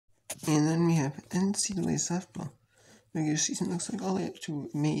And then we have NCAA softball. Regular season looks like all the way up to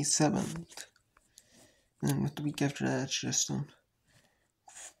May 7th. And then with the week after that, it's just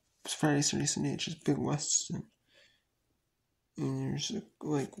Friday, Saturday, Sunday, it's just Big West. And there's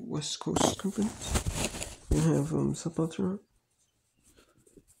like West Coast Conference. We have softball tournament,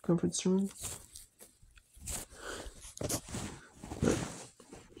 conference tournaments. But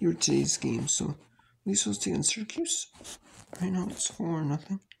here are today's game. So Lisa's taking Syracuse. Right now it's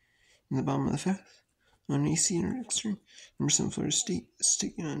 4-0 in the bottom of the fifth. On AC and Extreme. Number 7 Florida State is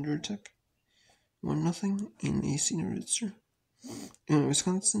taking on Georgia Tech. 1-0 in AC and Extreme.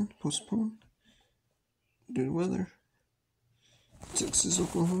 Wisconsin postponed due to weather. Texas,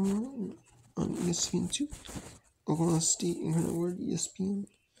 Oklahoma on ESPN2. Oklahoma State and Incarnate Word ESPN.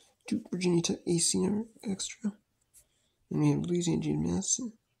 Duke, Virginia Tech AC and Extra. And we have Louisiana James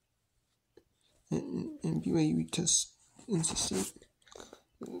Madison and BYU test NC State.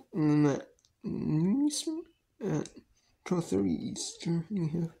 And then at noon Eastern, at 12:30 Eastern, we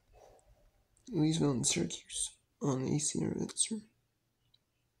have Louisville and Syracuse on the AC and Extra.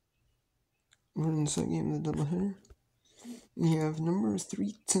 We're in the second game of the doubleheader. We have number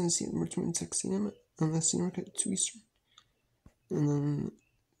 3 Tennessee and number 2 Texas A&M on the Network at 2 Eastern. And then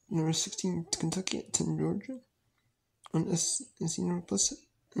number 16 Kentucky at 10 Georgia on SC North Plus,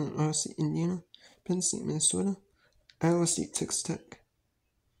 and Ohio State Indiana, Penn State Minnesota, Iowa State Texas Tech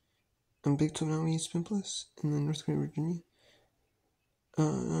on Big 12 now ESPN Plus, and then North Carolina Virginia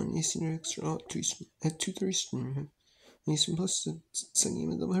on ESPN Extra at 2:30 Eastern. We have ESPN Plus, the second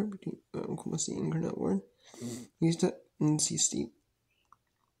game of the doubleheader between Oklahoma State and Incarnate Word. We used that NC State.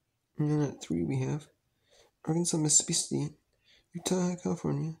 And then at 3 we have Arkansas, Mississippi State, Utah,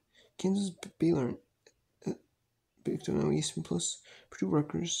 California, Kansas, Baylor, Big 12 now ESPN Plus, Purdue,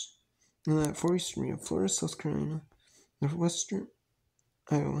 Rutgers. And then at 4 Eastern we have Florida, South Carolina, Northwestern,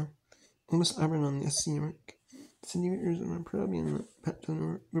 Iowa, Ole Miss, Auburn on the SC Network, San Diego, Arizona, probably in the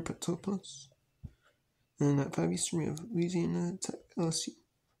Pac-12 Plus. And at 5 Eastern we have Louisiana Tech, LSU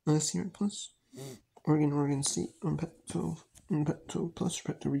on SC Network Plus, Oregon State on Pac-12 and Pac-12 Plus,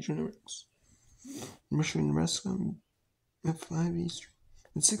 Pac-12 Regional Networks. Michigan, Nebraska at 5 Eastern.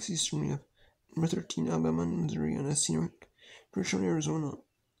 At 6 Eastern we have number 13 Alabama and Missouri on SC Network, Georgetown, Arizona,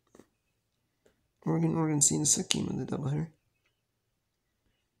 Oregon State in the second game of the doubleheader.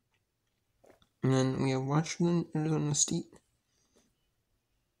 And then we have Washington, Arizona State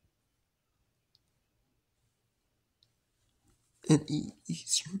at 8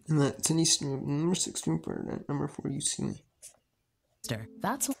 Eastern. And at 10 Eastern, we have number 6 Florida and number 4 UCLA.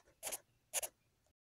 That's